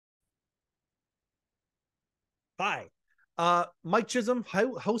Hi, Mike Chisholm,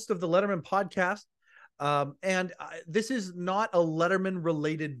 host of the Letterman podcast. This is not a Letterman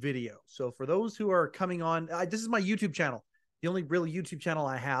related video. So for those who are coming on, this is my YouTube channel, the only real YouTube channel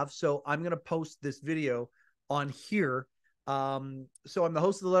I have. So I'm going to post this video on here. So I'm the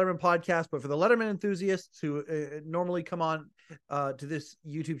host of the Letterman podcast, but for the Letterman enthusiasts who normally come on to this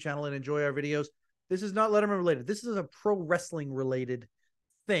YouTube channel and enjoy our videos, this is not Letterman related. This is a pro wrestling related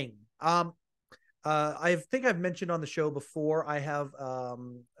thing. I think I've mentioned on the show before, I have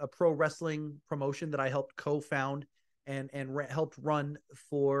a pro wrestling promotion that I helped co-found and helped run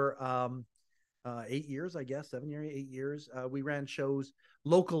for 8 years, I guess, 7 or 8 years. We ran shows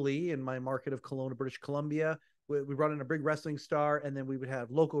locally in my market of Kelowna, British Columbia. We brought in a big wrestling star, and then we would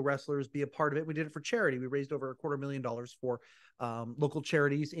have local wrestlers be a part of it. We did it for charity. We raised over $250,000 for local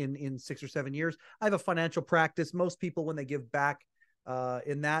charities in 6 or 7 years. I have a financial practice. Most people, when they give back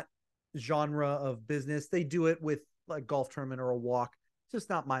in that genre of business, they do it with like golf tournament or a walk. It's just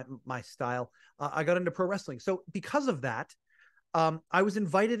not my style. I got into pro wrestling. So because of that, I was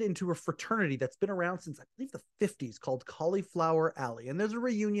invited into a fraternity that's been around since I believe the 50s called Cauliflower Alley. And there's a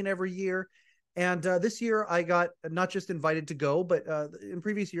reunion every year. And this year I got not just invited to go, but in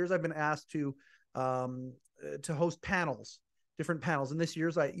previous years I've been asked to host panels, different panels. And this year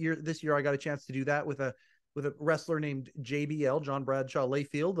I got a chance to do that with a wrestler named JBL, John Bradshaw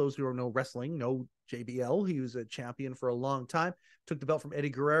Layfield. Those who know wrestling know JBL. He was a champion for a long time. Took the belt from Eddie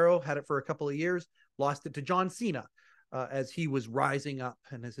Guerrero, had it for a couple of years, lost it to John Cena as he was rising up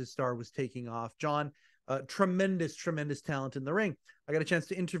and as his star was taking off. John, tremendous talent in the ring. I got a chance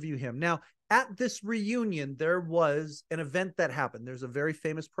to interview him. Now, at this reunion, there was an event that happened. There's a very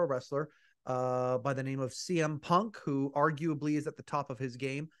famous pro wrestler by the name of CM Punk, who arguably is at the top of his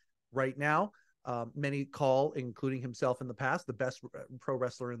game right now. Many call, including himself in the past, the best pro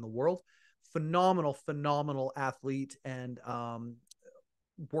wrestler in the world. Phenomenal athlete and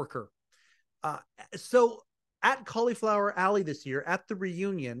worker. So at Cauliflower Alley this year, at the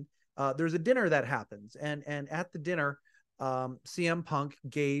reunion, there's a dinner that happens. And at the dinner, CM Punk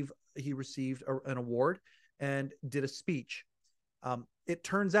received an award and did a speech. It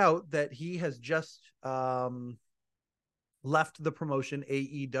turns out that he has just left the promotion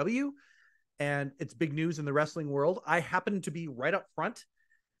AEW. And it's big news in the wrestling world. I happen to be right up front,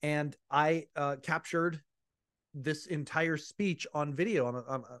 and I captured this entire speech on video.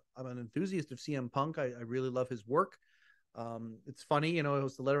 I'm an enthusiast of CM Punk. I really love his work. It's funny, I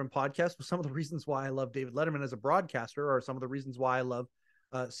host the Letterman podcast. But some of the reasons why I love David Letterman as a broadcaster are some of the reasons why I love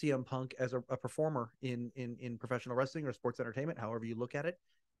CM Punk as a performer in professional wrestling or sports entertainment, however you look at it.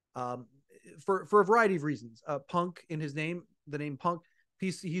 For a variety of reasons. Punk, in his name, the name Punk,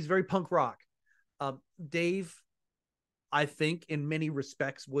 he's very punk rock. Dave, I think in many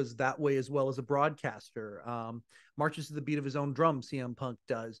respects was that way as well as a broadcaster. Marches to the beat of his own drum, CM Punk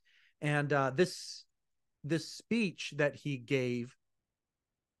does. And this speech that he gave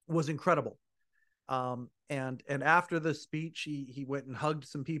was incredible. And after the speech, he went and hugged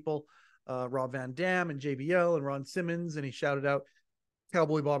some people, Rob Van Dam and JBL and Ron Simmons, and he shouted out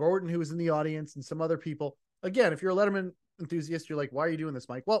Cowboy Bob Orton, who was in the audience, and some other people. Again, if you're a Letterman enthusiast, you're like, why are you doing this,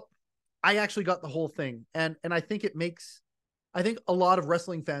 Mike? Well, I actually got the whole thing. And I think I think a lot of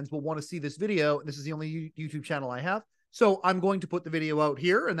wrestling fans will want to see this video. This is the only YouTube channel I have. So I'm going to put the video out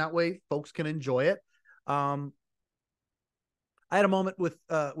here, and that way folks can enjoy it. I had a moment with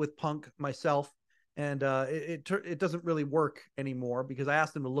Punk myself, and it doesn't really work anymore because I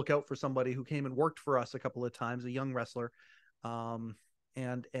asked him to look out for somebody who came and worked for us a couple of times, a young wrestler. And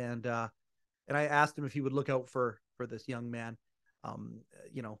I asked him if he would look out for this young man.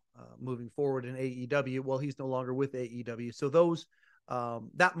 Moving forward in AEW. Well, he's no longer with AEW. So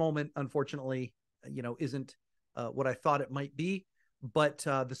that moment, unfortunately, isn't what I thought it might be, but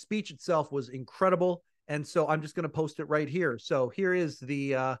the speech itself was incredible. And so I'm just going to post it right here. So here is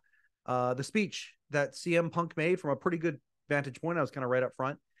the speech that CM Punk made from a pretty good vantage point. I was kind of right up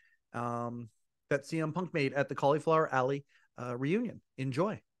front, that CM Punk made at the Cauliflower Alley reunion.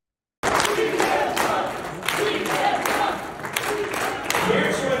 Enjoy.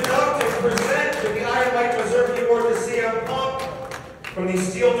 Here to induct and present the Iron Mike Mazurki Award to CM Punk from the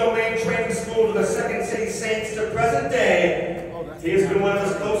Steel Domain Training School to the Second City Saints to present day. He has been one of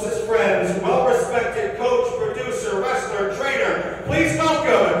his closest friends, well-respected coach, producer, wrestler, trainer. Please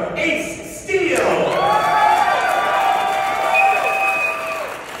welcome Ace Steel.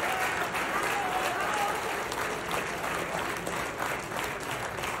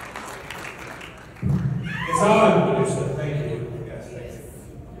 It's on, producer. Thank you. Yes, thank you.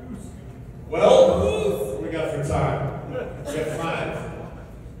 Well, what we got for time? We got 5.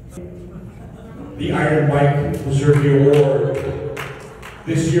 the Iron Mike Mazurki Award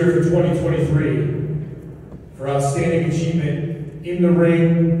this year for 2023 for outstanding achievement in the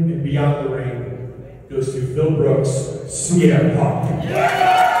ring and beyond the ring goes to Phil Brooks, CM Punk.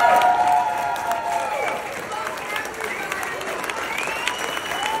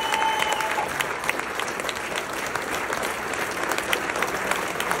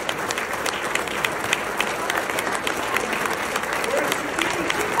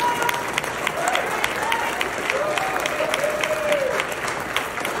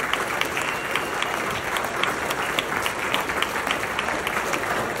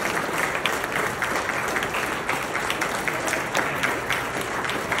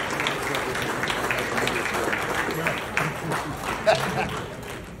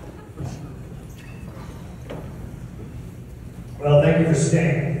 Well, thank you for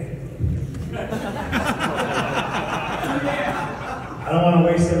staying. I don't want to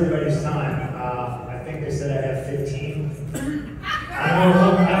waste everybody's time. I think they said I have 15. I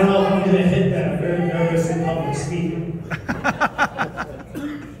don't know if I'm going to hit that. I'm very nervous in public speaking.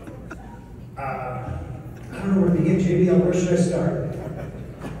 I don't know where to begin, JBL. Where should I start?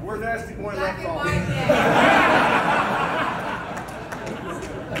 We're nasty boy left off.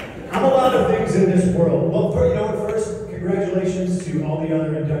 I'm a lot of things in this world. Well, you know what, first, congratulations to all the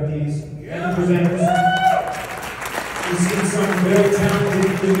other inductees and presenters. We've seen some very talented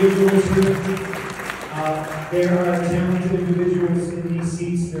individuals here. There are talented individuals in these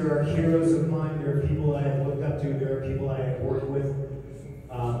seats. There are heroes of mine. There are people I have looked up to. There are people I have worked with.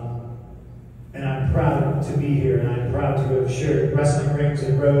 And I'm proud to be here, and I'm proud to have shared wrestling rings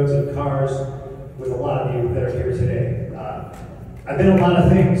and roads and cars with a lot of you that are here today. I've been a lot of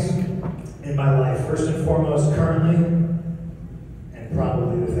things in my life. First and foremost, currently, and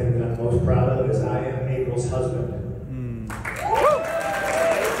probably the thing that I'm most proud of is I am April's husband.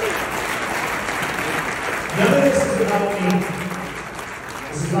 None of this is about me.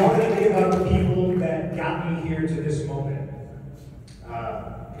 This is all going to be about the people that got me here to this moment.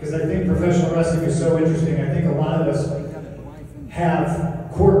 Because I think professional wrestling is so interesting. I think a lot of us have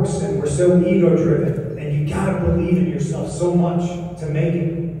quirks and we're so ego-driven. And you gotta believe in yourself so much to make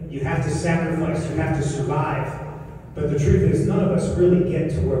it. You have to sacrifice, you have to survive. But the truth is, none of us really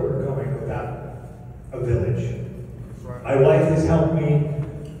get to where we're going without a village. My wife has helped me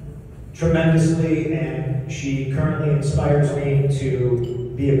tremendously, and she currently inspires me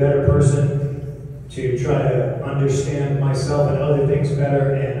to be a better person, to try to understand myself and other things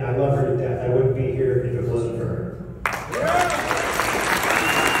better, and I love her to death. I wouldn't be here if it wasn't for her.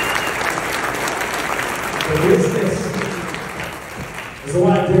 The business is a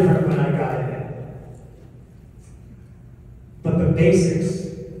lot different when I got in it. But the basics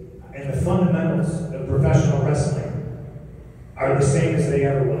and the fundamentals of professional wrestling are the same as they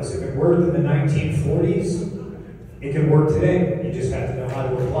ever was. If it worked in the 1940s, it can work today. You just have to know how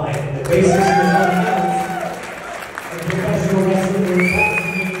to apply it. And the basics and the fundamentals of professional wrestling were taught to me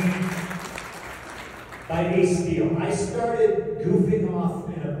by Ace Steel. I started goofing off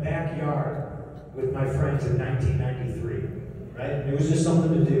in a backyard with my friends in 1993, right? It was just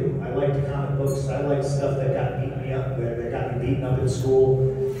something to do. I liked comic books. I liked stuff that got me up, beaten up in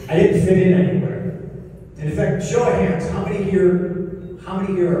school. I didn't fit in anywhere. And in fact, show of hands, how many here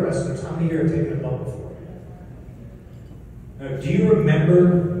are wrestlers? How many here have taken a bump before? Now, do you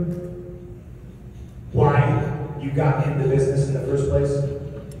remember why you got into business in the first place?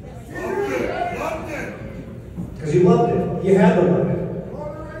 Loved it. Because you loved it. You had to love it.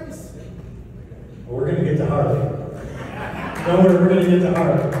 Well, we're going to get to Harley. No, we're going to get to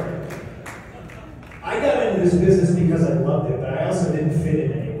Harley. I got into this business because I loved it, but I also didn't fit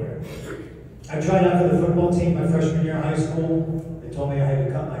in anywhere. I tried out for the football team my freshman year of high school. They told me I had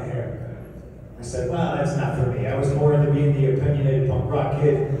to cut my hair. I said, well, that's not for me. I was more into being the opinionated punk rock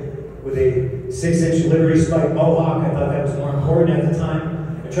kid with a 6-inch livery spike mohawk. I thought that was more important at the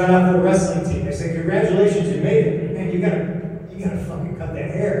time. I tried out for the wrestling team. They said, congratulations, you made it. Man, you gotta fucking cut that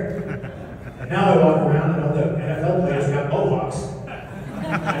hair. And now I walk around and all the NFL players got mohawks.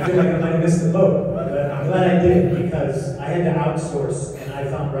 I feel like I might have missed the boat. But I'm glad I did, because I had to outsource, and I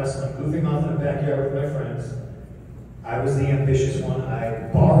found wrestling. Goofing off in the backyard with my friends. I was the ambitious one. I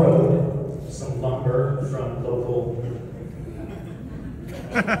borrowed some lumber from local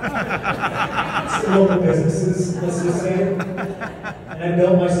businesses, let's just say. And I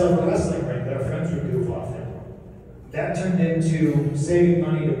built myself a wrestling ring that our friends would goof off in. That turned into saving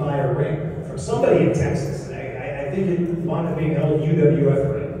money to buy a ring from somebody in Texas. I think it wound up being an old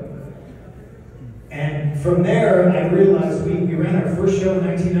UWF ring. And from there, I realized we ran our first show in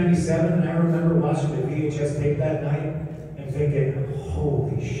 1997, and I remember watching the VHS tape that night and thinking,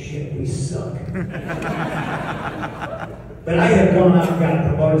 holy shit, we suck. suck. But I had gone out and got a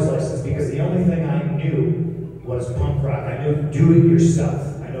promoter's license because the only thing I knew was punk rock. I knew do it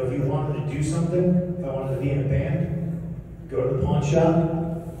yourself. I know if you wanted to do something, if I wanted to be in a band, go to the pawn shop,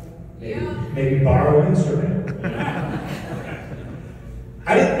 maybe borrow an instrument.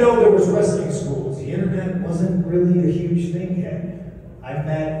 I didn't know there was wrestling schools. The internet wasn't really a huge thing yet. I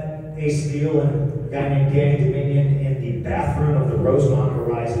met Ace Steel and a guy named Danny Dominion in the bathroom of the Rosemont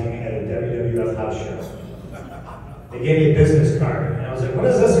Horizon at a WWF house show. They gave me a business card, and I was like, what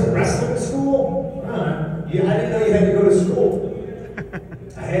is this, a wrestling school? Yeah, I didn't know you had to go to school.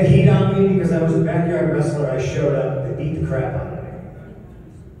 I had heat on me because I was a backyard wrestler. I showed up, they beat the crap out of me.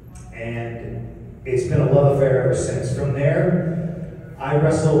 And it's been a love affair ever since. From there, I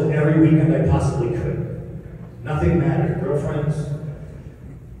wrestled every weekend I possibly could. Nothing mattered. Girlfriends,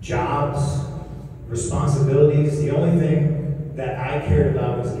 jobs, responsibilities. The only thing that I cared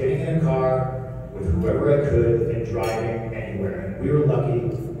about was getting in a car with whoever I could and driving anywhere. And we were lucky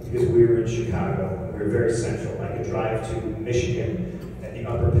because we were in Chicago. We were very central. I could drive to Michigan and the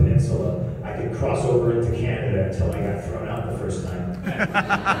Upper Peninsula. I could cross over into Canada until I got thrown out the first time.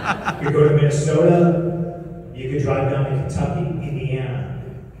 You could go to Minnesota. You could drive down to Kentucky, Indiana.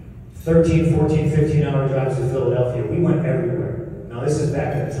 13, 14, 15-hour drives to Philadelphia. We went everywhere. Now this is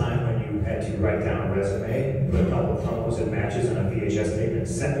back at the time when you had to write down a resume, put a couple of promos and matches on a VHS tape and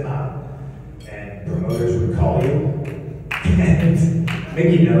send them out. And promoters would call you, and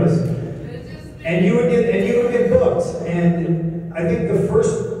Mickey knows, and you would get booked. And I think the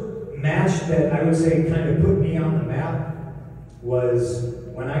first match that I would say kind of put me on the map was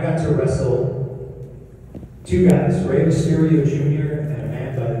when I got to wrestle two guys, Rey Mysterio Jr. and a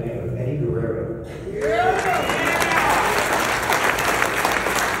man by the name of Eddie Guerrero.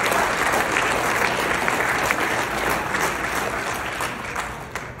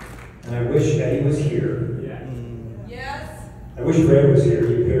 And I wish Eddie was here. Yes. I wish Ray was here.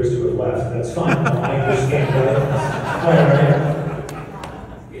 He appears to have left. That's fine. I understand that.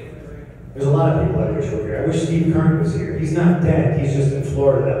 There's a lot of people I wish were here. I wish Steve Kern was here. He's not dead. He's just in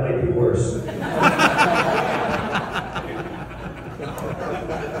Florida. That might be worse.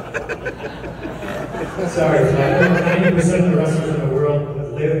 Sorry, 90% of the wrestlers in the world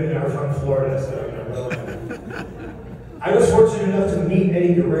live and are from Florida, so I was fortunate enough to meet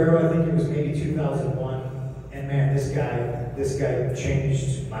Eddie Guerrero. I think it was maybe 2001, and man, this guy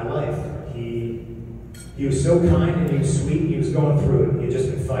changed my life. He was so kind and he was sweet. He was going through it. He had just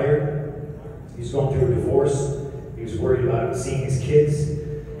been fired. He was going through a divorce. He was worried about seeing his kids,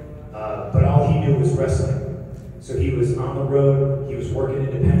 but all he knew was wrestling. So he was on the road. He was working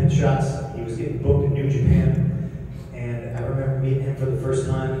independent shots. He was getting booked in New Japan, and I remember meeting him for the first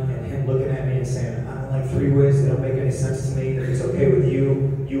time and him looking at me and saying, I don't like three-ways. They don't make any sense to me. If it's okay with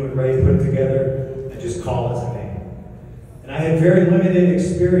you, you and Ray put it together and just call it to me. And I had very limited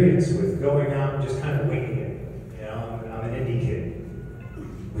experience with going out and just kind of winging it. You know, I'm an indie kid.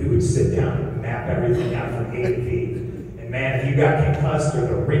 We would sit down and map everything out from A to V. And man, if you got concussed or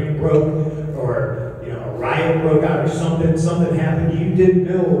the ring broke or a riot broke out or something happened, you didn't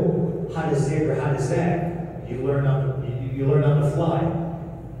know how to zig or how to zag. You learn on the fly.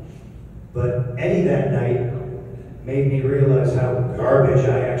 But Eddie that night made me realize how garbage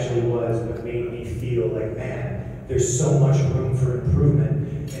I actually was, but made me feel like, man, there's so much room for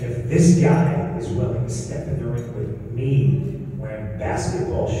improvement. And if this guy is willing to step in the ring with me wearing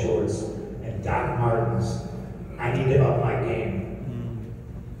basketball shorts and Doc Martens, I need to up my game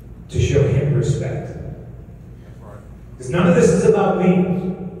to show him respect. Because none of this is about me.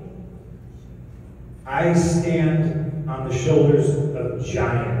 I stand on the shoulders of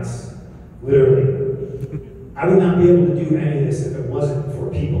giants, literally. I would not be able to do any of this if it wasn't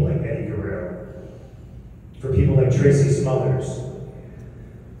for people like Eddie Guerrero, for people like Tracy Smothers.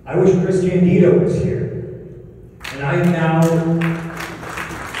 I wish Chris Candido was here. And I am now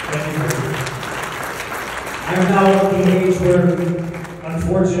at the age where,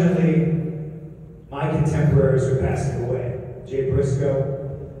 unfortunately, my contemporaries are passing away. Jay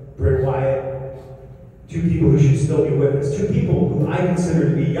Briscoe, Bray Wyatt, two people who should still be with us, two people who I consider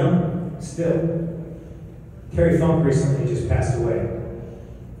to be young still. Terry Funk recently just passed away.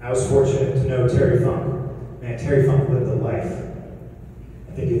 I was fortunate to know Terry Funk. Man, Terry Funk lived a life.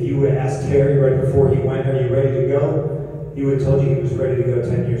 I think if you would ask Terry right before he went, are you ready to go? He would have told you he was ready to go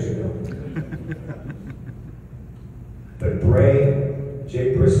 10 years ago. But Bray,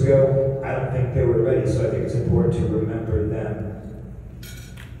 Jay Briscoe, I don't think they were ready, so I think it's important to remember them.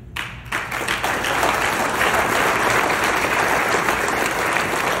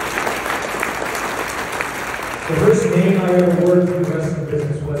 The first name I ever worked in the wrestling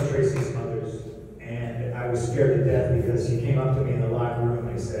business was Tracy Smothers. was scared to death because he came up to me in the locker room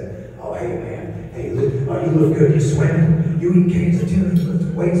and he said, "Oh, hey man, hey, you look good, you swimming, you eat cans of tuna, you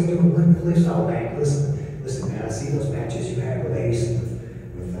lift weights, doing limp lifts all day. Listen, man, I see those matches you had with Ace and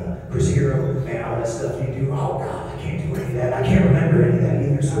with Chris Hero, man, all that stuff you do. Oh God, I can't do any of that. I can't remember any of that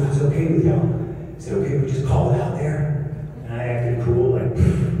either, so it's okay with y'all. Is it okay if we just call it out there?" And I acted cool, like,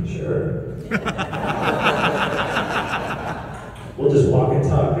 sure. We'll just walk and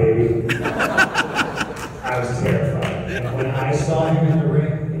talk, baby. I was terrified. And when I saw him in the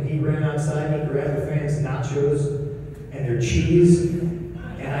ring, and he ran outside and grabbed the fans' nachos and their cheese,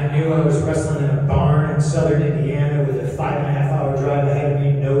 and I knew I was wrestling in a barn in southern Indiana with a 5.5-hour drive ahead of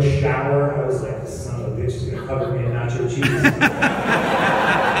me, no shower, I was like, this son of a bitch is gonna cover me in nacho cheese.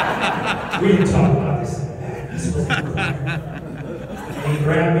 We didn't talk about this. This wasn't cool. And he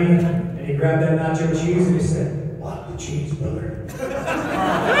grabbed me, and he grabbed that nacho cheese, and he said, "Lock the cheese, brother."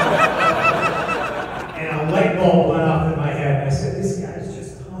 And a light bulb went off in my head, and I said, this guy's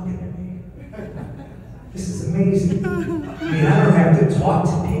just talking to me. This is amazing. I mean, I don't have to talk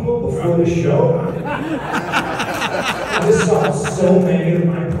to people before the show. This solves so many of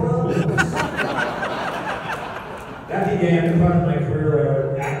my problems. That began the part of my career where I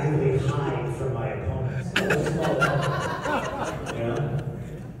would actively hide from my opponents. You know?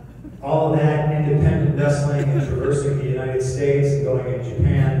 All of that independent wrestling and traversing the United States and going to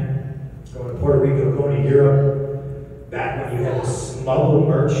Japan, going to Puerto Rico, going to Europe, back when you had to smuggle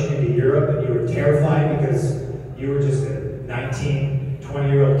merch into Europe and you were terrified because you were just a 19,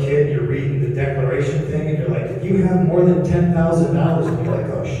 20-year-old kid and you're reading the declaration thing and you're like, if you have more than $10,000, and you're like,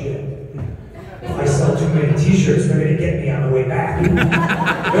 oh shit. If I sell too many t-shirts, they're going to get me on the way back.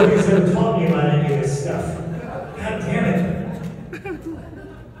 Nobody's ever taught me about any of this stuff. God damn it.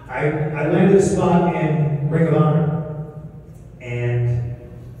 I landed a spot in Ring of Honor, and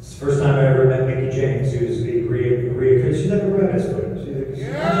it's the first time I ever met Mickey James, who's the Rhea. She's like a redhead, she's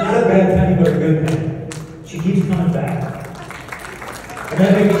not a bad penny, but a good penny. She keeps coming back. I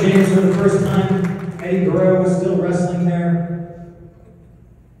met Mickey James for the first time. Eddie Guerrero was still wrestling there.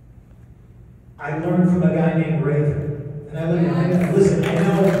 I learned from a guy named Raven, and I listen. I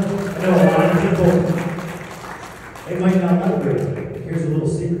know a lot of people. They might not like Raven. Here's a little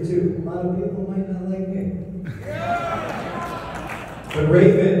secret too. A lot of people might not like me. But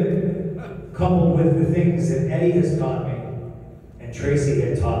Raven, coupled with the things that Eddie has taught me, and Tracy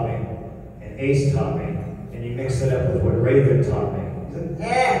had taught me, and Ace taught me, and you mix it up with what Raven taught me. He's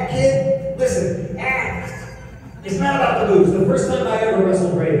like, kid, listen, it's not about the moves. The first time I ever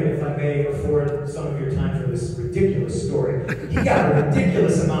wrestled Raven, if I may afford some of your time for this ridiculous story, he got a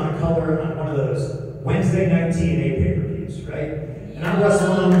ridiculous amount of color on one of those Wednesday night TNA pay-per-views, right? And I'm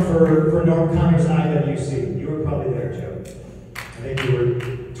wrestling him for Norm Connor's IWC. You were probably there, Joe. I think you were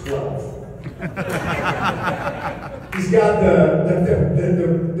 12. He's got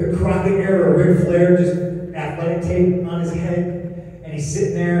the Crockett era Ric Flair just athletic tape on his head, and he's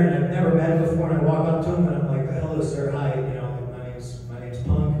sitting there, and I've never met him before, and I walk up to him, and I'm like, hello, sir, hi, you know, my name's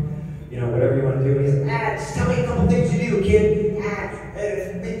Punk, you know, whatever you want to do. And he's like, just tell me a couple things you do, kid.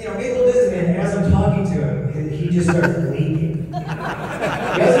 You know, maybe we'll do this, man. And as I'm talking to him, he just starts leaking. He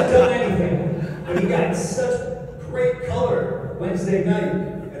hasn't done anything, but he got such great color Wednesday night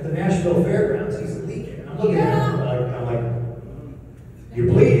at the Nashville Fairgrounds. He's leaking. And I'm looking at him, and I'm like, you're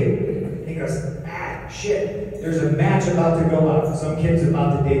bleeding. And he goes, shit. There's a match about to go out. Some kid's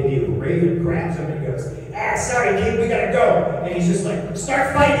about to debut. Raven grabs him and he goes, sorry kid, we gotta go. And he's just like,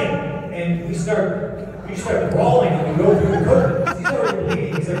 start fighting. And we start brawling and we go through the curtain. He's already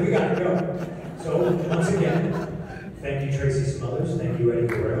bleeding. He's like, we gotta go. So once again, thank you Tracy Smothers, thank you Eddie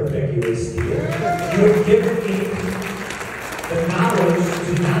Guerrero, thank you Ace Steel. You have given me the knowledge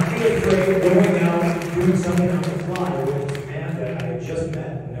to not be afraid of going out and doing something on the fly with this man that I had just met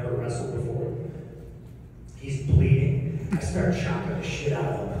and never wrestled before. He's bleeding. I start chopping the shit out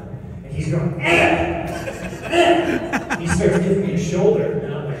of him. And he's going, He starts giving me a shoulder.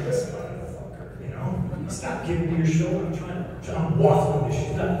 And I'm like, listen, motherfucker, you know, stop giving me your shoulder. I'm waffling this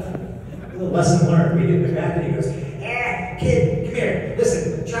shit up. A little lesson learned. We get in the back and he goes, kid, come here.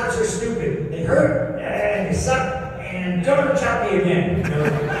 Listen, chops are stupid. They hurt, they suck, and don't ever chop me again. You know?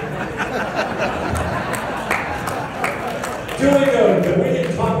 Duly noted, but we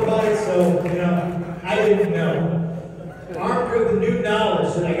didn't talk about it, so, you know, I didn't know. Armed with the new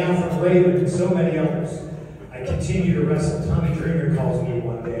knowledge that I got from Raven and so many others, I continue to wrestle. Tommy Dreamer calls me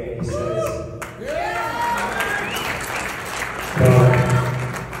one day and he says,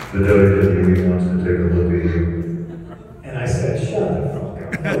 the WWE wants to take a look at you. And I said, shut the fuck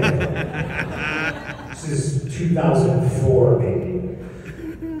up. This is 2004,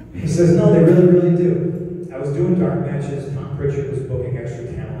 maybe. He says, no, they really, really do. was doing dark matches, Tom Pritchard was booking extra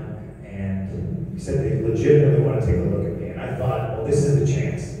talent, and he said they legitimately want to take a look at me. And I thought, well, this is the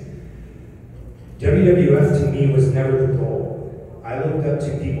chance. WWF to me was never the goal. I looked up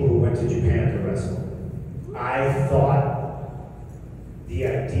to people who went to Japan to wrestle. I thought the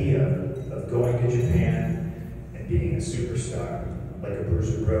idea of going to Japan and being a superstar, like a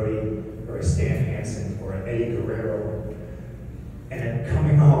Bruce Brody, or a Stan Hansen, or an Eddie Guerrero, and then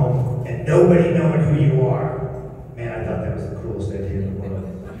coming home and nobody knowing who you are, man, I thought that was the coolest idea in the world.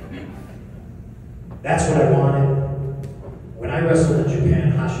 That's what I wanted. When I wrestled in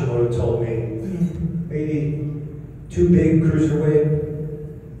Japan, Hashimoto told me, maybe too big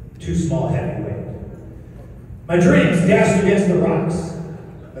cruiserweight, too small heavyweight. My dreams dashed against the rocks,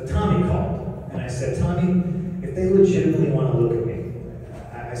 but Tommy called, and I said, Tommy, if they legitimately want to look at me,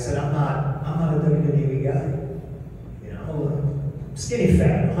 I said, I'm not a WWE guy. You know, skinny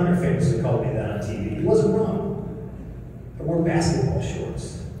fat. Hunter famously called me that on TV. He wasn't wrong. I wore basketball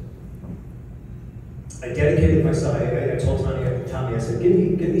shorts. I dedicated myself. I told Tommy, I said, give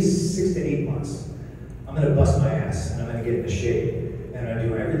me 6 to 8 months. I'm going to bust my ass, and I'm going to get into shape, and I'm going to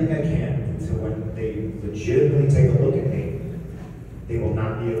do everything I can to when they legitimately take a look at me, they will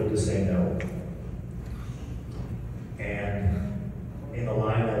not be able to say no. And in the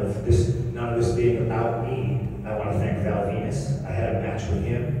line of this, none of this being about me, I want to thank Val Venus. I had a match with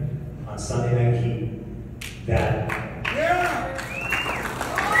him on Sunday Night Heat that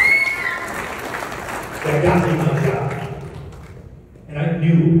got me my job. And I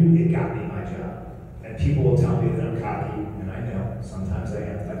knew it got me my job. And people will tell me that I'm cocky, and I know, sometimes I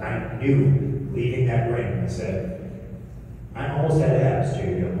am, but I knew leaving that ring, I said, I almost had abs,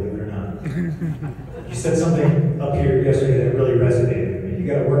 JD, believe it or not. You said something up here yesterday that really resonated with me. You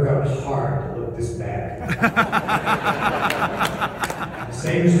gotta work out hard to look this bad. The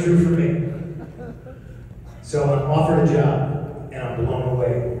same is true for me. So I'm offered a job, and I'm blown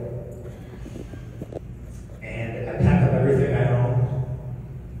away. And I pack up everything I own.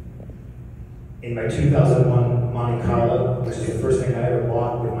 In my 2001 Monte Carlo, which is the first thing I ever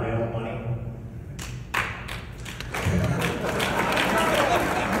bought with my own money.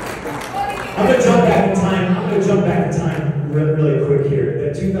 I'm going to jump back in time really quick here.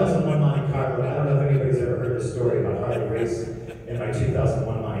 The 2001 Monte Carlo, I don't know if anybody's ever heard this story about Harley Race in my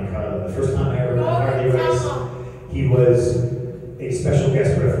 2001 Monte Carlo. The first time I ever met Harley Race, he was a special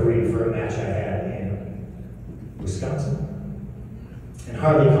guest referee for a match I had in Wisconsin. And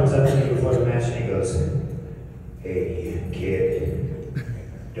Harley comes up to me before the match and he goes, hey, kid,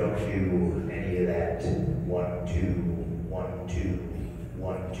 don't do any of that 1, 2, 1, 2,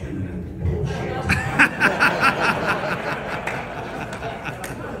 1, 2 bullshit.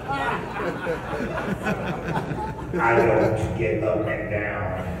 I don't get up and down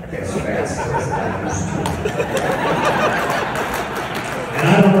as fast as I used to. And I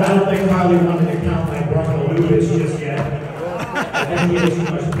don't think Harley wanted to count my Bronco Lubitsch just yet. I think he had too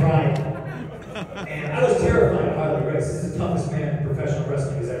much pride. And I was terrified of Harley Race. This is the toughest man professional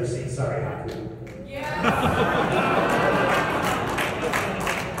wrestling has ever seen. Sorry, Haku.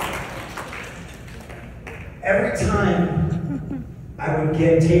 Every time I would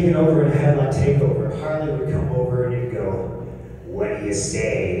get taken over in a headlock takeover, Harley would come over and he'd go, what do you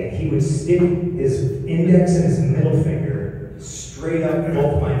say? And he would stick his index and his middle finger straight up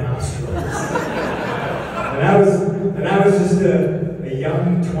both my nostrils. and I was just a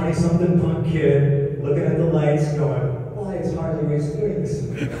young 20-something punk kid looking at the lights going, why is Harley Race doing this?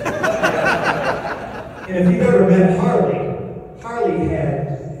 And if you've ever met Harley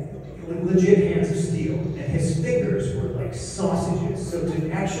had legit hands of steel, and his fingers were like sausages, so to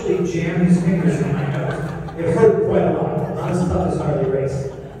actually jam his fingers in my nose, it hurt quite a lot. Not as tough as Harley Race.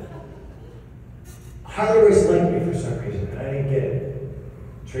 Harley Race liked me for some reason, and I didn't get it.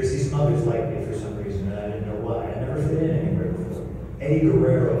 Tracy Smothers liked me for some reason, and I didn't know why. I never fit in anywhere before. Eddie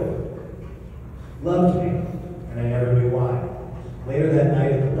Guerrero loved me, and I never knew why. Later that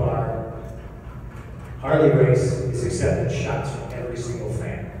night at the bar, Harley Race is accepting shots from every single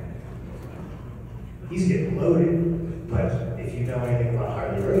fan. He's getting loaded, but if you know anything about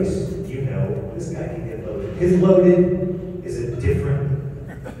Harley Race, you know this guy can get loaded. His loaded is a different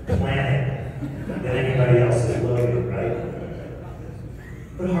planet than anybody else's loaded, right?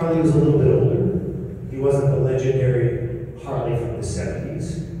 But Harley was a little bit older. He wasn't the legendary Harley from the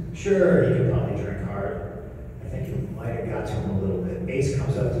 70s. Sure, he could probably drink hard. I think it might have got to him a little bit. Ace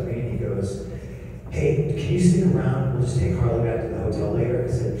comes up to me and he goes, hey, can you stick around? We'll just take Harley back to the hotel later.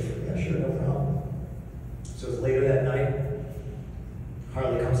 I said, yeah, sure, no problem. So it's later that night.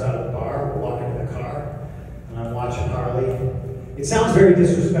 Harley comes out of the bar. We're walking to the car, and I'm watching Harley. It sounds very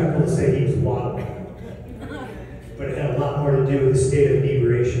disrespectful to say he was waddling. but it had a lot more to do with the state of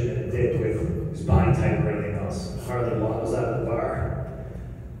inebriation than it did with his body type or anything else. Harley waddles out of the bar,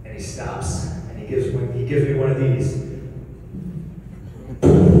 and he stops, and he gives me one of these.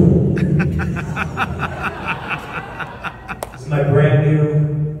 This is my brand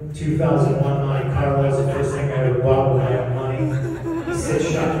new 2001 Monte Carlo. It's the first thing I ever bought with my own money. He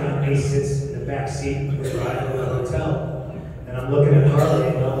sits shotgun, he sits in the back seat, we're driving to the hotel, and I'm looking at Harley,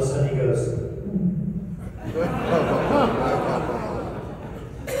 and all of a sudden he goes,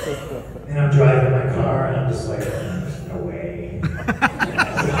 and I'm driving my car, and I'm just like, no way.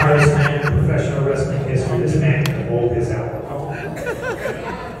 As the hardest man in professional wrestling history, this man can hold his alcohol.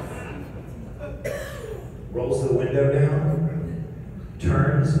 Rolls the window down,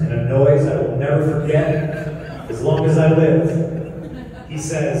 turns, and a noise I will never forget as long as I live. He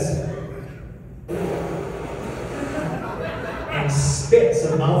says, and spits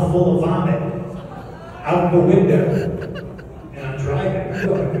a mouthful of vomit out the window. And I'm driving, I'm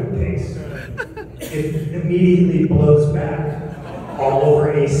going at a good pace. It immediately blows back all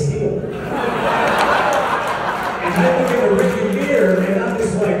over a steel. And I look at the rearview mirror, and I'm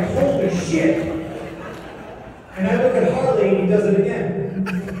just like, holy shit. And I look at Harley, and he does it again.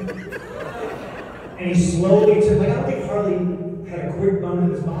 And he slowly turned, like, I don't think Harley had a quick bump in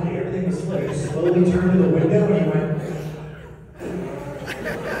his body. Everything was slick. He slowly turned to the window, and he went,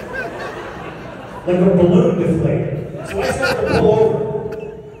 like a balloon deflated. So I start to pull over.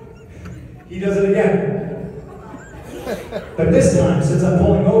 He does it again. But this time, since I'm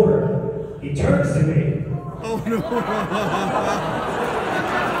pulling over, he turns to me. Oh no.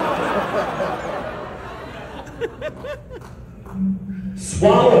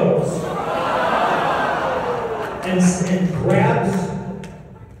 Swallows. And grabs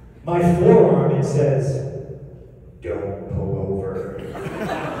my forearm and says, don't pull over.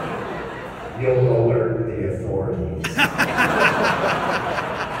 You'll alert the authorities.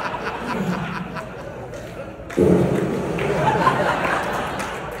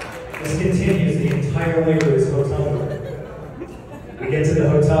 This continues the entire way to his hotel room. We get to the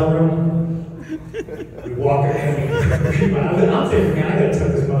hotel room, we walk in, I'm thinking, man, I gotta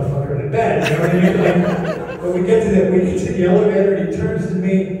tuck this motherfucker to bed, you know what I mean? Like, but we get to the elevator, and he turns to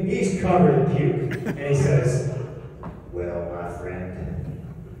me, he's covered in puke, and he says, well, my friend,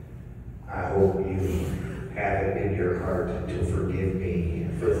 I hope you have it in your heart to forgive me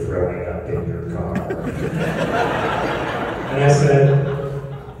for throwing up in your car. And I said,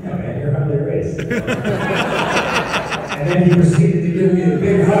 yeah, man, you're hardly raised. And then he proceeded to give me a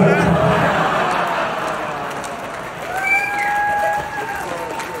big hug.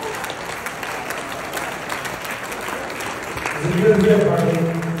 It was a good gift, Harley.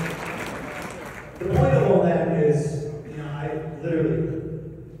 The point of all that is, you know, I literally,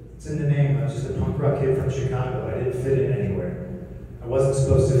 it's in the name. I was just a punk rock kid from Chicago. I didn't fit in anywhere. I wasn't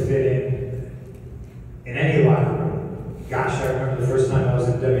supposed to fit in any locker room. Gosh, I remember the first time I was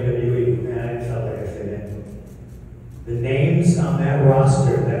in WWE, man, I didn't feel like I fit in. The names on that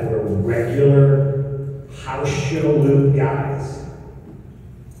roster that were regular house show loop guys: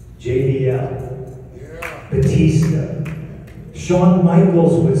 JBL, Batista, Shawn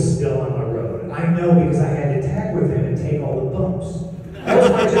Michaels was still on the road. I know because I had to tag with him and take all the bumps. That was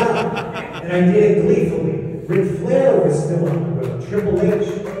my job, and I did it gleefully. Ric Flair was still on the road. Triple H,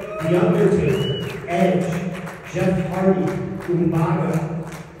 The Undertaker, Edge, Jeff Hardy, Umaga.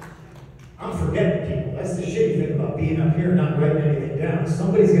 I'm forgetting people. That's the shitty thing about being up here and not writing anything down.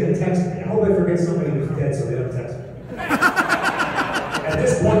 Somebody's gonna text me. I hope I forget somebody who's dead so they don't text me. At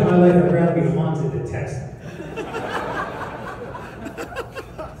this point in my life, I'd rather be haunted than text me.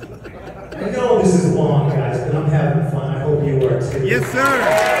 I know this is long, guys, but I'm having fun. I hope you are too. Yes, sir.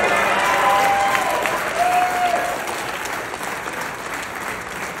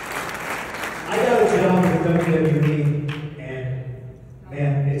 I got a job with WWE, and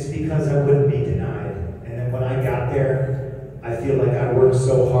man, it's because I wouldn't be denied. And then when I got there, I feel like I worked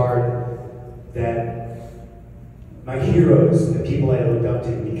so hard that my heroes, the people I looked up to,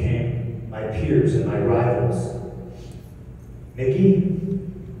 became my peers and my rivals. Mickey?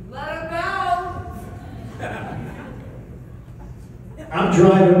 Let her go. I'm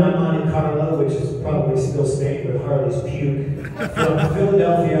driving my Monte Carlo, which is probably still stained with Harley's puke, from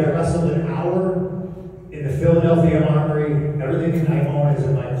Philadelphia. I wrestled an hour in the Philadelphia Armory. Everything I own is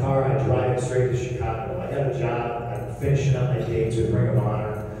in my car. I drive it straight to Chicago. I got a job. I'm finishing up my dates with Ring of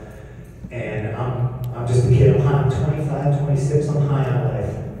Honor. And I'm just a kid. I'm high. I'm 25, 26. I'm high on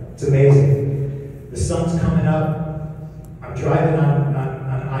life. It's amazing. The sun's coming up. I'm driving on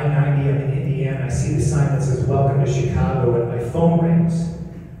I-90. I'm in Indiana. I see the sign that says "Welcome to Chicago," and my phone rings.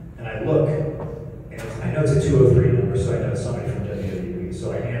 And I look, and I know it's a 203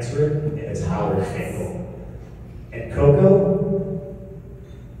 Howard Finkel. And Coco,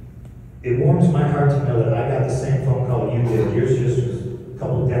 it warms my heart to know that I got the same phone call you did. Yours just was a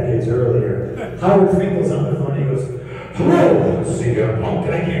couple decades earlier. Howard Finkel's on the phone and he goes, "Hello, CM Punk."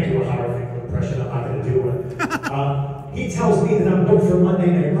 And I can't do a Howard Finkel impression, I'm not going to do it. He tells me that I'm booked for Monday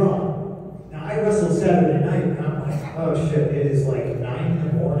Night Raw. Now, I wrestled Saturday night, and I'm like, oh shit, it is like 9 in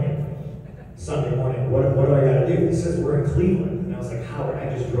the morning, Sunday morning. What do I got to do? He says, we're in Cleveland. And I was like, Howard, I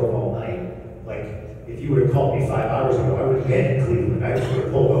just drove all night. Like, if you would have called me 5 hours ago, I would have been in Cleveland. I just would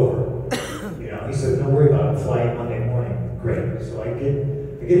have pulled over. You know, he said, don't worry about it, fly in Monday morning. Great. So I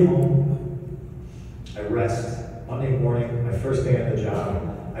get home, I rest. Monday morning, my first day on the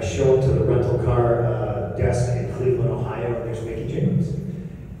job, I show up to the rental car desk in Cleveland, Ohio, and there's Mickey James.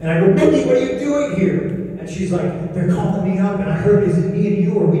 And I go, Mickey, what are you doing here? And she's like, they're calling me up, and I heard, is it me and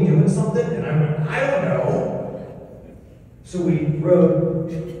you? Are we doing something? And I went, I don't know. So we rode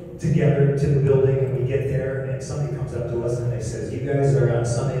together to the building, and we get there, and somebody comes up to us, and they says, you guys are on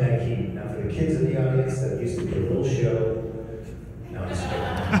Sunday Night Heat. Now, for the kids in the audience, that used to be a little show. No, I'm just kidding.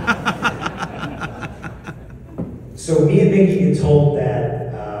 So me and Mickey get told that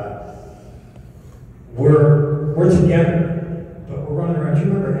we're together, but we're running around. Do you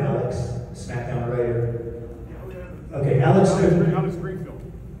remember Alex, SmackDown writer? Okay, Alex Greenfield.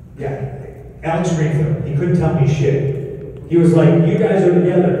 Yeah, Alex Greenfield. He couldn't tell me shit. He was like, you guys are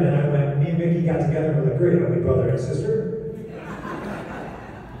together. And I went, me and Mickey got together, and we're like, great, are we brother and sister?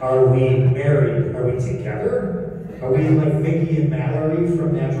 Are we married? Are we together? Are we like Mickey and Mallory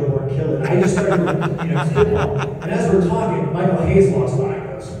from Natural Born Killers? I just started, football. And as we're talking, Michael Hayes walks by and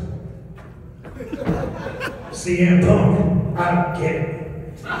goes, CM Punk, I don't get it.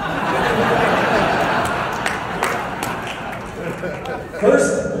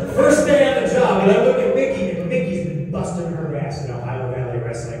 First day on the job, and I look at Mickey, and Mickey's been busting her ass in Ohio Valley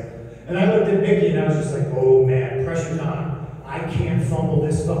Wrestling. And I looked at Mickey, and I was just like, oh man, pressure's on. I can't fumble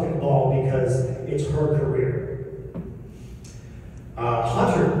this fucking ball because it's her career.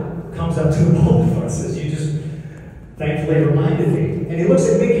 Hunter comes up to both of us and says, you just thankfully reminded me. And he looks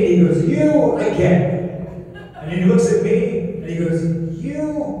at Mickey and he goes, you, I get it. And then he looks at me and he goes, you,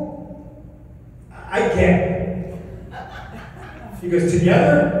 I get it. He goes,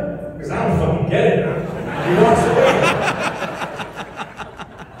 together? Because I don't fucking get it. And he walks away.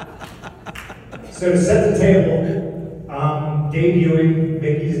 So to set the table, debuting,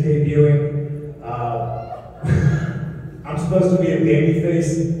 Mickey's debuting. I'm supposed to be a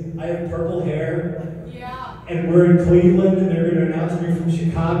babyface. I have purple hair. Yeah. And we're in Cleveland, and they're going to announce me from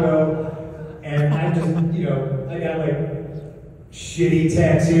Chicago. And I'm just, I got like shitty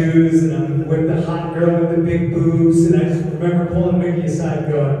tattoos, and I'm with the hot girl with the big boobs. And I just remember pulling Mickey aside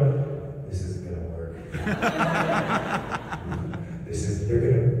and going, this isn't going to work.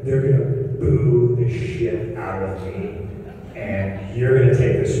 They're going to boo the shit out of me. And you're going to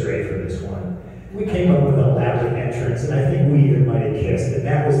take the straight for this one. We came up with an elaborate entrance, and I think we even might have kissed, and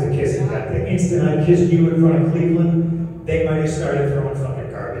that was the kissing back. The instant I kissed you in front of Cleveland, they might have started throwing fucking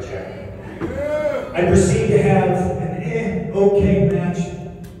garbage at me. I proceeded to have an okay match,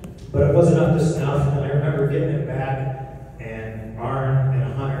 but it wasn't up to snuff, and I remember getting it back, and Arn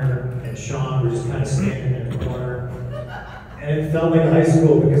and Hunter and Sean were just kind of standing in the corner, and it felt like high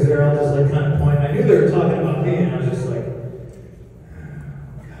school because they're all just like kind of pointing. I knew they were talking about me, and I was just like,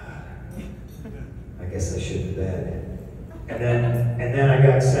 I guess I shouldn't have been. And then I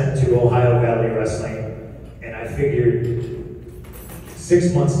got sent to Ohio Valley Wrestling, and I figured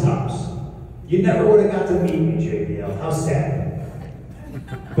 6 months tops. You never would have got to meet me, JBL. How sad.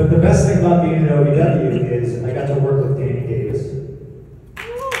 But the best thing about being in OVW is I got to work with Danny Davis.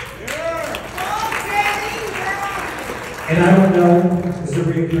 And I don't know, it's a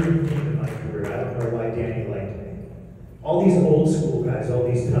recurring theme in my career. I don't know why Danny liked me. All these old school guys, all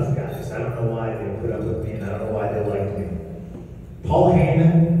these tough guys, I don't know why they put up with me, and I don't know why they liked me. Paul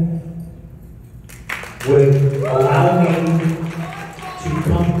Heyman would allow me to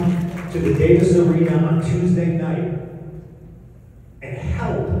come to the Davis Arena on Tuesday night and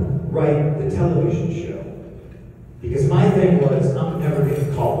help write the television show. Because my thing was, I'm never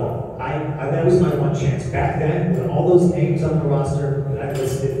getting called up. That was my one chance. Back then, with all those names on the roster that I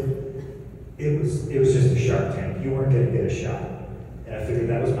listed, it was just a Shark Tank. You weren't going to get a shot. And I figured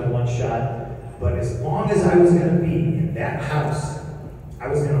that was my one shot. But as long as I was going to be in that house, I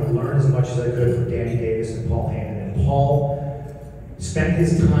was going to learn as much as I could from Danny Davis and Paul Heyman. And Paul spent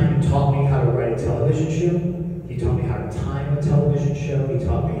his time and taught me how to write a television show. He taught me how to time a television show. He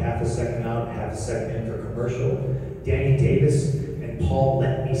taught me half a second out and half a second in for commercial. Danny Davis and Paul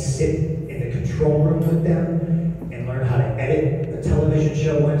let me sit in the control room with them and learn how to edit a television television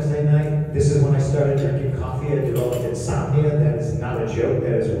show Wednesday night. This is when I started drinking coffee. I developed insomnia. That is not a joke,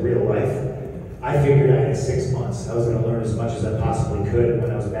 that is real life. I figured I had 6 months. I was going to learn as much as I possibly could.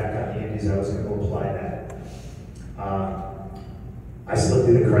 When I was back on the Indies, I was going to apply that. I slipped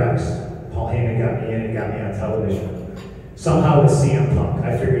through the cracks. Paul Heyman got me in and got me on television. Somehow with CM Punk,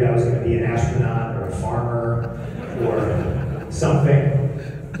 I figured I was going to be an astronaut or a farmer or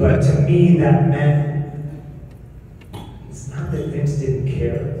something. But to me, that meant, it's not that Vince didn't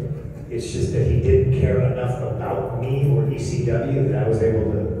care. It's just that he didn't care enough about me or ECW that I was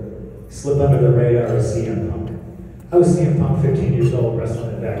able to slip under the radar of CM Punk. I was CM Punk, 15 years old,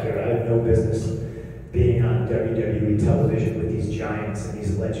 wrestling in the backyard. I had no business being on WWE television with these giants and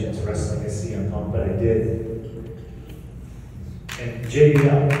these legends wrestling as CM Punk, but I did. And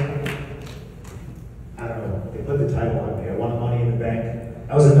JBL, I don't know, they put the title on me. I won Money in the Bank.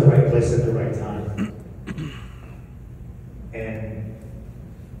 I was in the right place at the right time. And,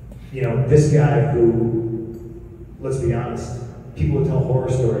 you know, this guy who, let's be honest, people would tell horror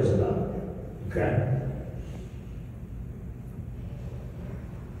stories about, okay?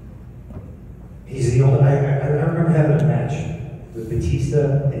 He's the only, I remember having a match with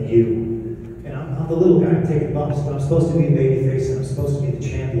Batista and you, and I'm the little guy, I'm taking bumps, but I'm supposed to be a babyface and I'm supposed to be the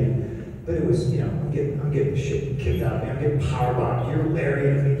champion. But it was, you know, I'm getting shit kicked out of me, I'm getting powerbombed, you're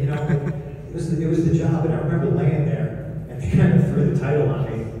lariating me, you know? It was the job, and I remember laying there, and they kind of threw the title on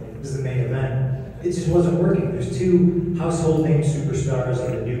me. It was the main event. It just wasn't working. There's two household name superstars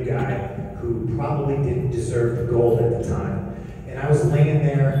and a new guy who probably didn't deserve the gold at the time. And I was laying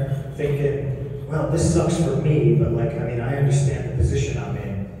there thinking, well, this sucks for me, but like, I mean, I understand the position I'm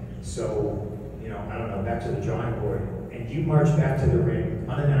in. So, you know, I don't know, back to the drawing board. And you marched back to the ring,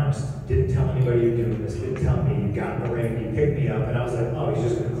 unannounced, didn't tell anybody you're doing this, didn't tell me, you got in the ring, you picked me up, and I was like, oh, he's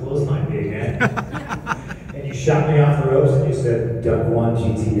just gonna clothesline me again. And you shot me off the ropes and you said, Duck 1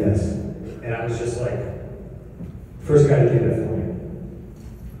 GTS. And I was just like, first guy to do that for me.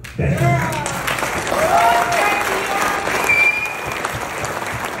 Thank you.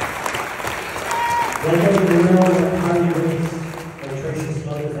 Like everybody knows, like Harley Race, like Tracy's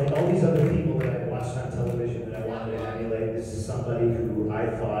mother, like all these other people that I watched on television that I wanted to emulate, this is somebody who I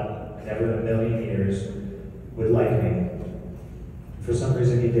thought never in a million years would like me. For some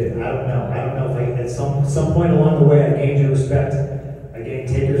reason he did. I don't know. I don't know if at some point along the way I gained your respect. I gained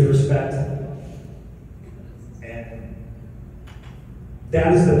Taker's respect. And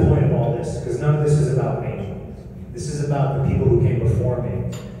that is the point of all this, because none of this is about me. This is about the people who came before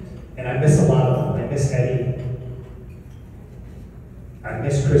me. And I miss a lot of them. I miss Eddie. I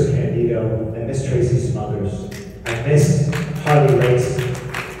miss Chris Candido. I miss Tracy Smothers. I miss Harley Race.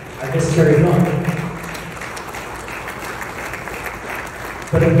 I miss Terry Funk.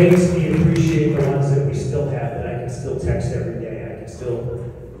 But it makes me appreciate the ones that we still have, that I can still text every day. I can still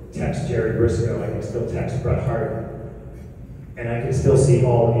text Jerry Briscoe. I can still text Bret Hart. And I can still see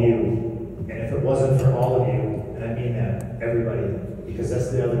all of you. And if it wasn't for all of you, and I mean that, everybody, because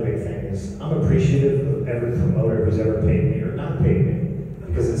that's the other big thing, is I'm appreciative of every promoter who's ever paid me or not paid me,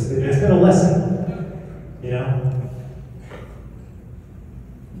 because it's been a lesson, you know?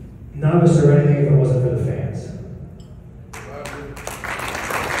 None of us are anything if it wasn't for the fans.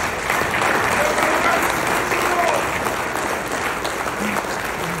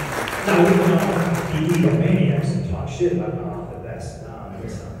 Now, we can be egomaniacs and talk shit about, oh, the best,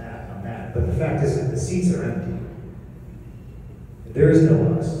 this, on that, but the fact is that the seats are empty. There is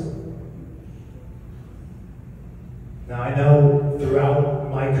no us. Now I know throughout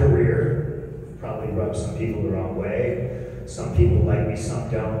my career, probably rubbed some people the wrong way. Some people like me, some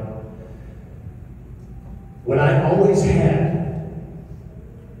don't. What I always had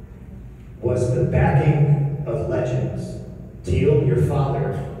was the backing of legends. Teal, your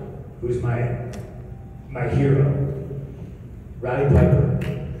father, who's my hero. Roddy Piper.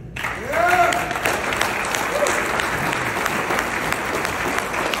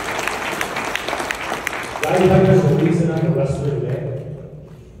 Roddy Piper's the reason I'm a wrestler today.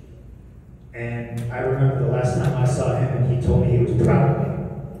 And I remember the last time I saw him and he told me he was proud of me.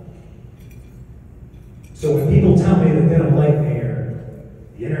 So when people tell me that they don't like me or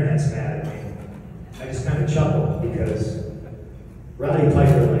the internet's mad at me, I just kind of chuckle because Roddy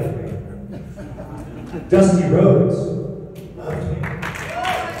Piper liked me. Dusty Rhodes loved me.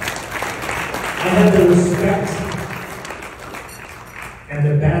 I had the respect and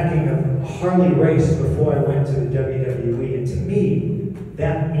the backing of Harley Race before I went to the WWE, and to me,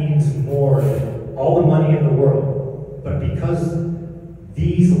 that means more than all the money in the world. But because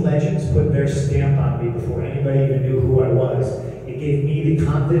these legends put their stamp on me before anybody even knew who I was, it gave me the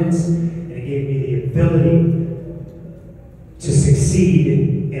confidence and it gave me the ability to succeed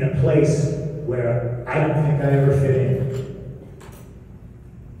succeed in a place where I don't think I ever fit in.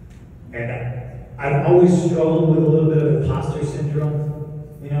 And I've always struggled with a little bit of imposter syndrome.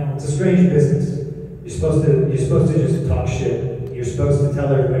 You know, it's a strange business. You're supposed to just talk shit. You're supposed to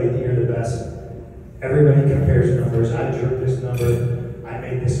tell everybody that you're the best. Everybody compares numbers. I drew this number. I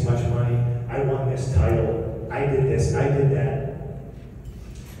made this much money. I won this title. I did this. I did that.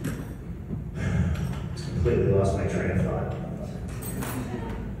 Just completely lost my train of thought.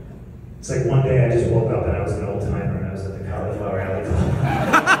 It's like one day I just woke up and I was an old timer and I was at the Cauliflower Alley Club.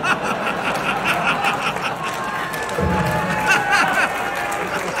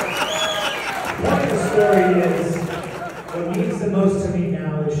 Part of the story is, what means the most to me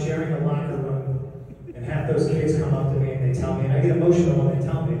now is sharing a locker room and have those kids come up to me and they tell me, and I get emotional when they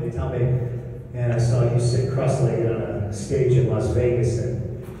tell me, man, I saw you sit cross-legged on a stage in Las Vegas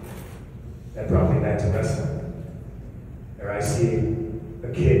and that brought me back to wrestling. Or I see a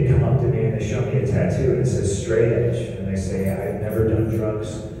kid come up to me and they show me a tattoo and it says straight edge and they say, I've never done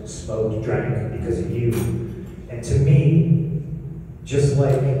drugs, smoked, drank because of you. And to me, just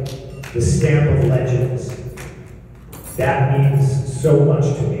like the stamp of legends, that means so much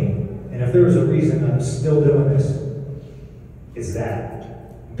to me. And if there was a reason I'm still doing this, it's that.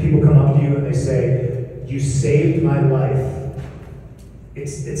 People come up to you and they say, you saved my life.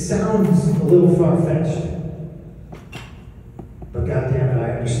 It sounds a little far-fetched, but goddamn it,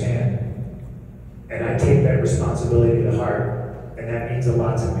 I understand. And I take that responsibility to heart, and that means a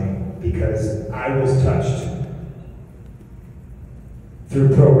lot to me, because I was touched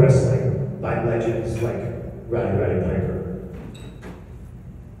through pro wrestling by legends like Roddy Piper,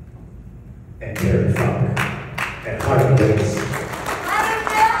 and Terry Funk, and Harvey Davis.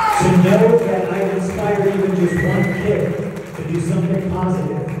 To know that I inspired even just one kid to do something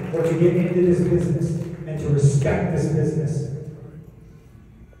positive, or to get into this business, and to respect this business,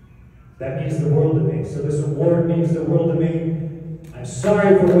 that means the world to me. So this award means the world to me. I'm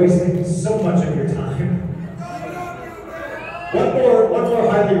sorry for wasting so much of your time. One more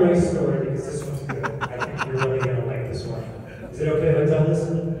highly race story, because this one's good. I think you're really gonna like this one. Is it okay if I tell this?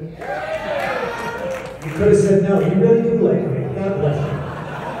 You could have said no. You really do like me. God bless you.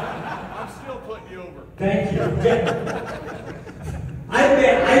 Thank you. Yeah. I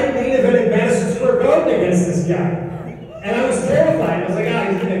made a event in Madison Square Garden against this guy. And I was terrified. I was like,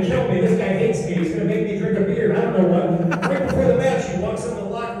 he's going to kill me. This guy hates me. He's going to make me drink a beer. I don't know what. Right before the match, he walks in the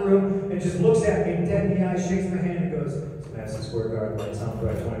locker room and just looks at me dead in the eye, shakes my hand, and goes, it's Madison Square Garden. Lights on for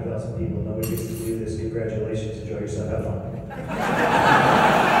about 20,000 people. Nobody gets to do this. Congratulations. Enjoy yourself. Have fun.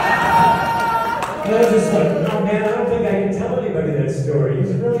 And I was just like, oh man, I don't think I can tell anybody that story.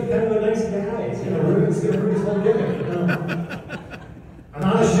 He's really kind of a nice guy. He's going to ruin his whole gimmick. You know? I'm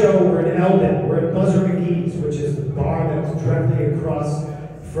on a show, we're in Eldon, we're at Buzzer McGee's, which is the bar that's directly across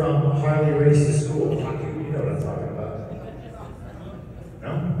from Harley Race's school. You know what I'm talking about.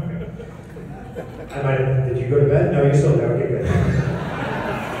 No? Did you go to bed? No, you're still there. Okay, good.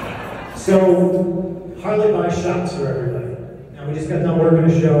 So, Harley buys shots for everybody. And we just got done working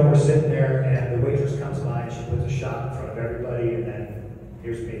a show, and we're sitting there, and the waitress comes by, and she puts a shot in front of everybody, and then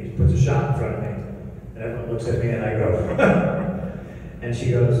here's me. She puts a shot in front of me. And everyone looks at me, and I go, and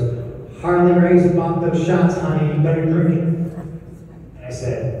she goes, Harley Race bought those shots, honey, you better drink it. And I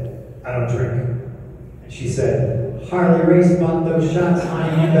said, I don't drink. And she said, Harley Race bought those shots,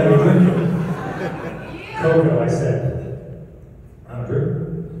 honey, you better drink it. Coco, I said, I don't drink.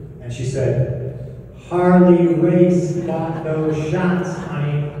 And she said, Harley Race bought those shots,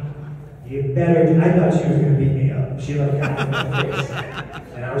 honey, you better. I thought she was going to beat me up. She like got me in the face.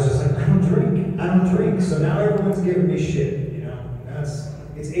 And I was just like, I don't drink. So now everyone's giving me shit.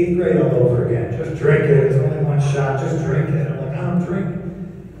 It's 8th grade all over again. Just drink it. It's only one shot. Just drink it. I'm like, I don't drink.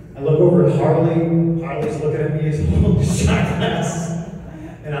 I look over at Harley. Harley's looking at me as holding the shot glass.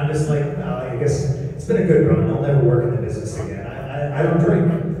 And I'm just like, I guess it's been a good run. I'll never work in the business again. I don't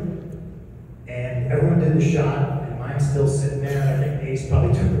drink. And everyone did the shot, and mine's still sitting there. And I think Ace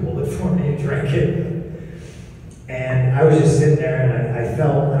probably took the bullet for me and drank it. And I was just sitting there, and I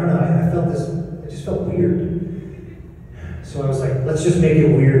felt, I don't know, I just felt weird. So I was like, let's just make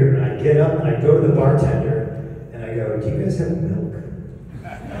it weird. And I get up and I go to the bartender and I go, do you guys have milk?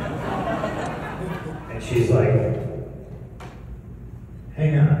 And she's like,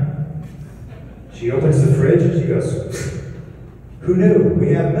 hang on. She opens the fridge and she goes, who knew?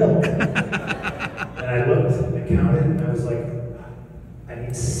 We have milk. And I looked and I counted and I was like, I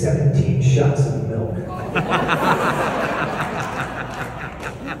need 17 shots of milk.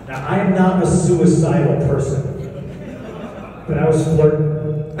 Now, I'm not a suicidal person. But I was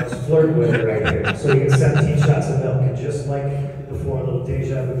flirting flirt with it right here. So we get 17 shots of milk, and just like before, a little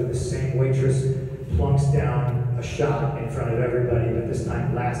deja vu, the same waitress plunks down a shot in front of everybody, but this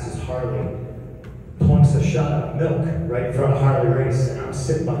time last is Harley. Plunks a shot of milk right in front of Harley Race, and I'm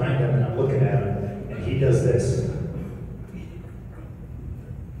sitting behind him and I'm looking at him, and he does this.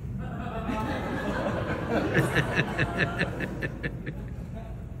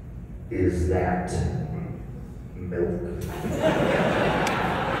 Is that milk?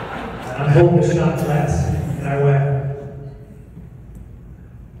 And I'm holding the shot glass, and I went,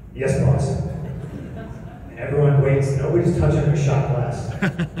 yes, boss. And everyone waits, nobody's touching their shot glass.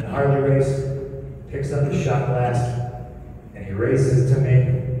 And Harley Race picks up the shot glass, and he raises it to me,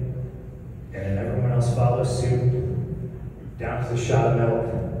 and then everyone else follows suit, down to the shot of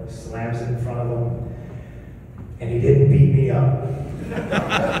milk, slams it in front of him, and he didn't beat me up.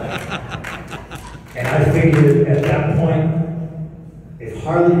 And I figured at that point, if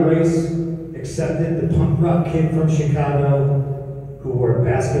Harley Race accepted the punk rock kid from Chicago who wore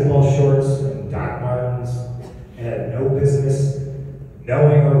basketball shorts and Doc Martens and had no business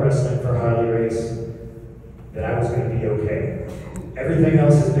knowing or wrestling for Harley Race, that I was going to be okay. Everything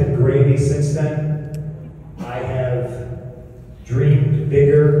else has been gravy since then. I have dreamed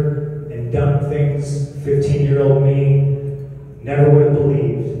bigger and done things 15-year-old me never would have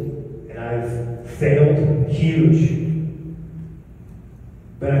believed. And I've failed huge.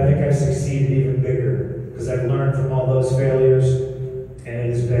 But I think I've succeeded even bigger because I've learned from all those failures, and it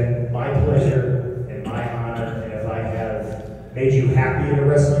has been my pleasure and my honor. And if I have made you happy in a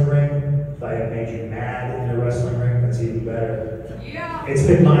wrestling ring, if I have made you mad in a wrestling ring, that's even better. Yeah. It's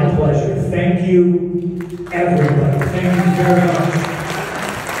been my pleasure. Thank you, everybody. Thank you very much.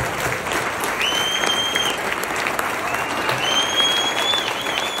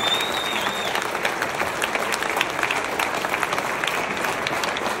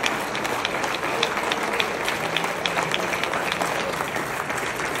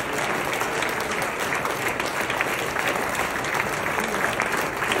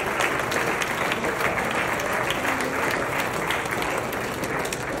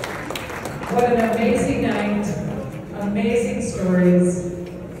 What an amazing night, amazing stories,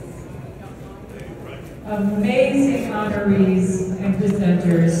 amazing honorees and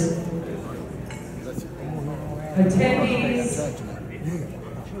presenters, attendees,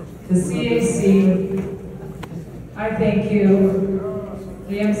 the CAC, I thank you,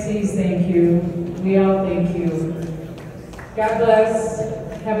 the MCs thank you, we all thank you. God bless,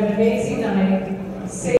 have an amazing night.